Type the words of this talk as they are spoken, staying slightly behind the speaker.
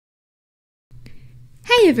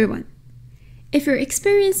Hey everyone! If you're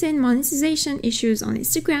experiencing monetization issues on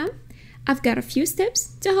Instagram, I've got a few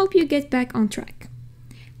steps to help you get back on track.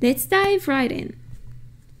 Let's dive right in.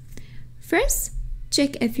 First,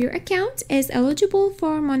 check if your account is eligible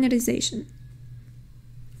for monetization.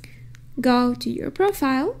 Go to your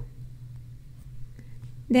profile,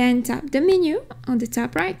 then tap the menu on the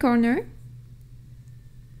top right corner.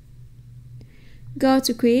 Go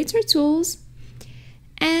to Creator Tools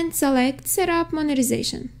and select Set up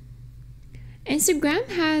Monetization. Instagram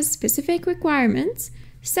has specific requirements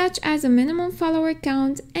such as a minimum follower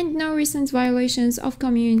count and no recent violations of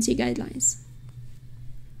community guidelines.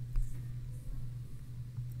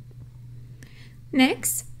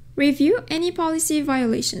 Next, review any policy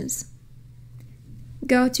violations.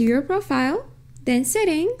 Go to your profile, then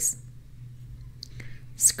Settings,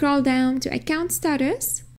 scroll down to Account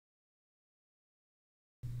Status,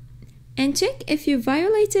 and check if you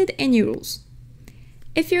violated any rules.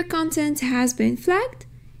 If your content has been flagged,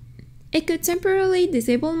 it could temporarily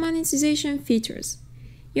disable monetization features.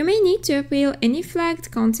 You may need to appeal any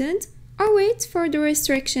flagged content or wait for the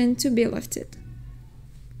restriction to be lifted.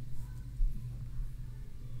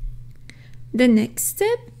 The next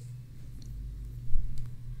step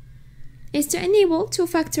is to enable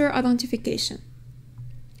two-factor authentication.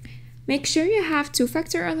 Make sure you have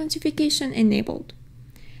two-factor authentication enabled.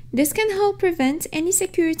 This can help prevent any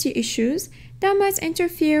security issues that might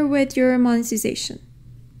interfere with your monetization.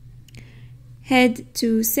 Head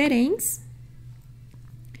to Settings,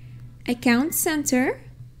 Account Center,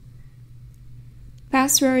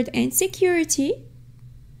 Password and Security,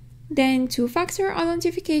 then two-factor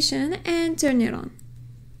authentication and turn it on.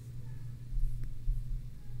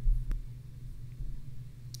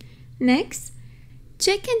 Next,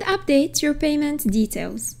 check and update your payment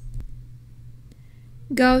details.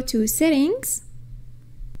 Go to Settings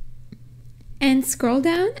and scroll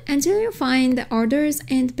down until you find the Orders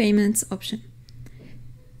and Payments option.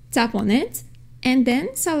 Tap on it and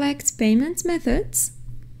then select Payment Methods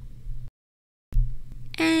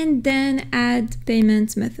and then Add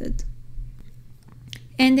Payment Method.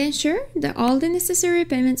 And ensure that all the necessary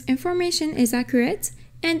payment information is accurate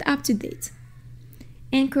and up to date.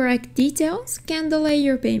 Incorrect details can delay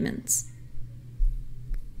your payments.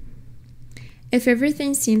 If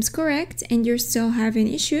everything seems correct and you're still having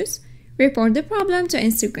issues, report the problem to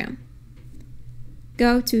Instagram.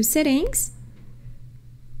 Go to Settings,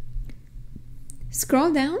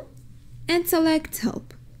 scroll down, and select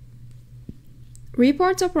Help.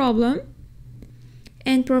 Report the problem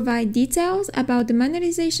and provide details about the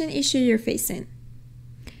monetization issue you're facing.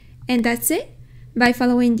 And that's it. By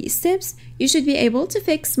following these steps, you should be able to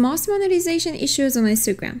fix most monetization issues on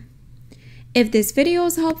Instagram. If this video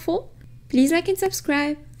was helpful, please like and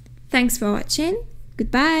subscribe. Thanks for watching.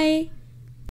 Goodbye.